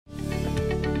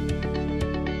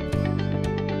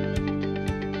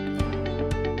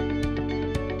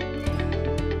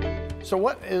So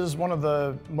what is one of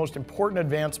the most important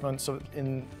advancements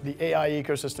in the AI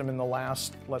ecosystem in the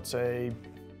last, let's say,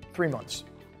 3 months?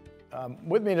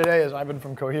 With me today is Ivan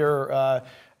from Cohere.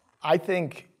 I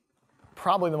think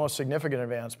probably the most significant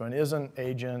advancement isn't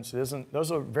agents,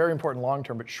 those are very important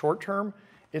long-term, but short-term,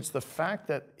 it's the fact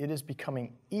that it is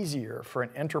becoming easier for an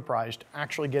enterprise to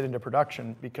actually get into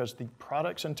production because the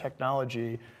products and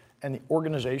technology and the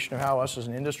organization of how us as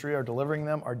an industry are delivering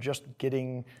them are just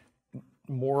getting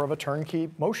more of a turnkey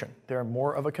motion. They're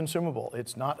more of a consumable.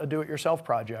 It's not a do-it-yourself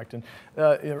project. And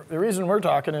the reason we're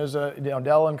talking is,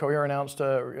 Dell and Cohere announced,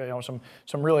 some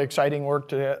really exciting work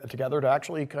together to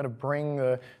actually kind of bring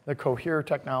the Cohere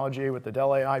technology with the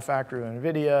Dell AI factory and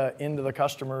NVIDIA into the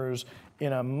customers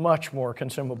in a much more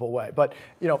consumable way. But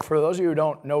for those of you who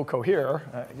don't know Cohere,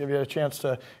 I'll give you a chance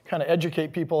to kind of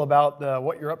educate people about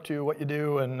what you're up to, what you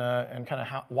do, and kind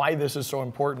of why this is so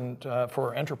important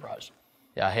for enterprise.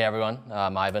 Yeah, hey everyone,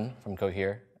 I'm Ivan from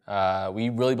Cohere. We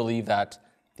really believe that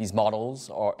these models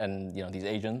and these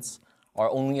agents are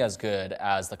only as good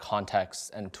as the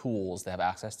context and tools they have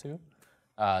access to.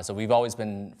 So we've always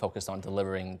been focused on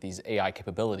delivering these AI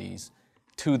capabilities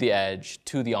to the edge,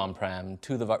 to the on-prem,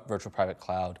 to the virtual private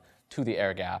cloud, to the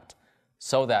air-gapped,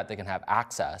 so that they can have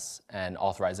access and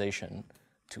authorization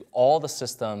to all the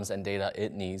systems and data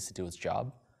it needs to do its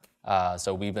job.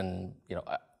 So we've been,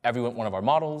 every one of our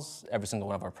models, every single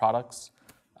one of our products,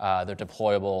 they're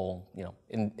deployable,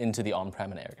 into the on-prem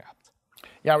and air-gapped.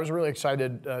 Yeah, I was really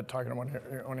excited talking to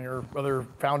one of your other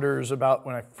founders about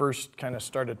when I first kind of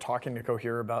started talking to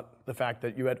Cohere about the fact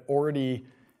that you had already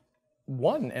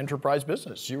won enterprise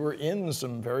business. You were in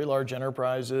some very large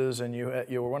enterprises, and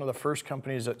you were one of the first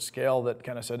companies at scale that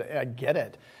kind of said, hey, I get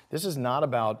it. This is not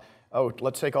about, oh,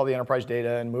 let's take all the enterprise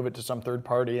data and move it to some third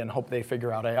party and hope they figure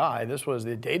out AI. This was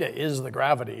the data is the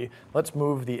gravity. Let's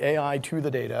move the AI to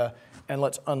the data, and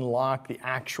let's unlock the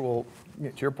actual,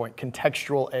 to your point,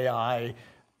 contextual AI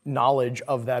knowledge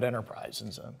of that enterprise.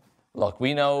 And so, look,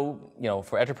 we know,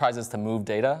 for enterprises to move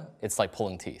data, it's like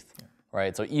pulling teeth. Yeah.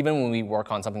 Right? So even when we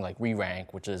work on something like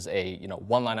re-rank, which is a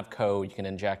one line of code, you can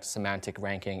inject semantic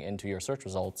ranking into your search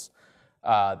results,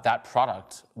 that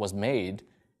product was made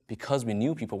because we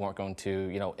knew people weren't going to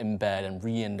embed and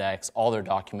re-index all their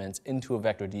documents into a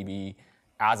vector DB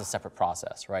as a separate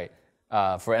process, right?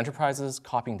 For enterprises,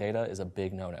 copying data is a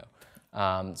big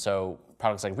no-no. So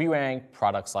products like re-rank,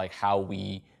 products like how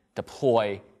we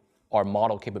deploy our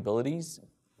model capabilities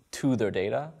to their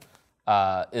data,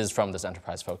 is from this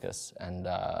enterprise focus, and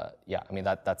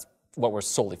that's what we're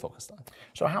solely focused on.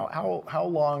 So how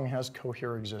long has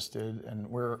Cohere existed, and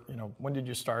when did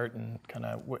you start, and kind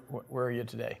of where are you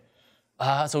today?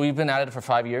 So we've been at it for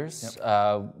 5 years.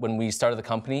 Yep. When we started the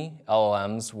company,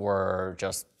 LLMs were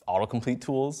just autocomplete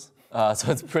tools.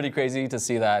 So it's pretty crazy to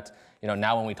see that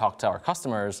now when we talk to our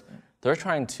customers, they're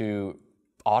trying to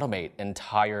automate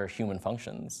entire human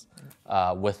functions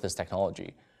with this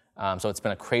technology. So it's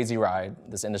been a crazy ride.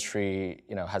 This industry,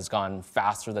 has gone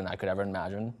faster than I could ever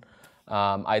imagine.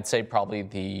 I'd say probably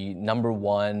the number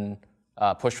one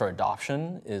push for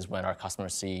adoption is when our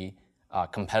customers see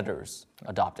competitors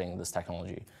adopting this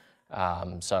technology.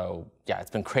 So yeah,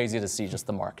 it's been crazy to see just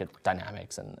the market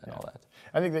dynamics and all that.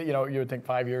 I think that you would think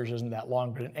 5 years isn't that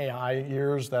long, but in AI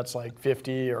years, that's like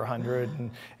 50 or 100.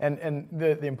 And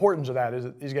the importance of that is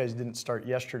that these guys didn't start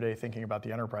yesterday thinking about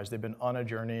the enterprise. They've been on a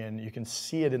journey, and you can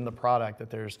see it in the product that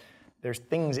there's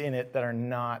things in it that are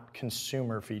not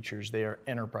consumer features. They are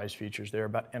enterprise features. They're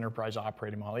about enterprise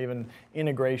operating model, even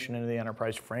integration into the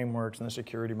enterprise frameworks and the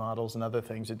security models and other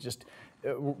things. It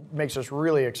makes us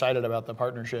really excited about the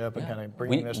partnership and kind of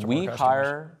bringing this to more customers. We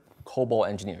hire COBOL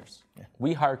engineers. Yeah.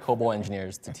 We hire COBOL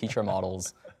engineers to teach our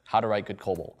models how to write good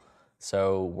COBOL.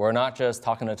 So we're not just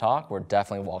talking the talk, we're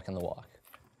definitely walking the walk.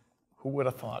 Who would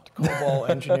have thought COBOL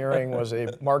engineering was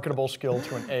a marketable skill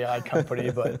to an AI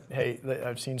company, but hey,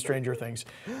 I've seen stranger things.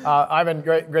 Ivan,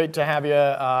 great to have you.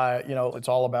 It's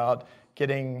all about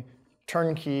getting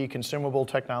turnkey, consumable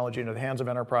technology into the hands of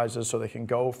enterprises so they can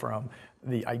go from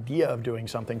the idea of doing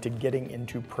something to getting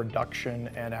into production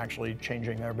and actually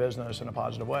changing their business in a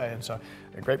positive way. And so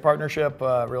a great partnership,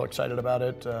 real excited about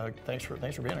it. Thanks for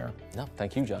being here. No,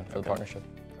 thank you, John, for the partnership.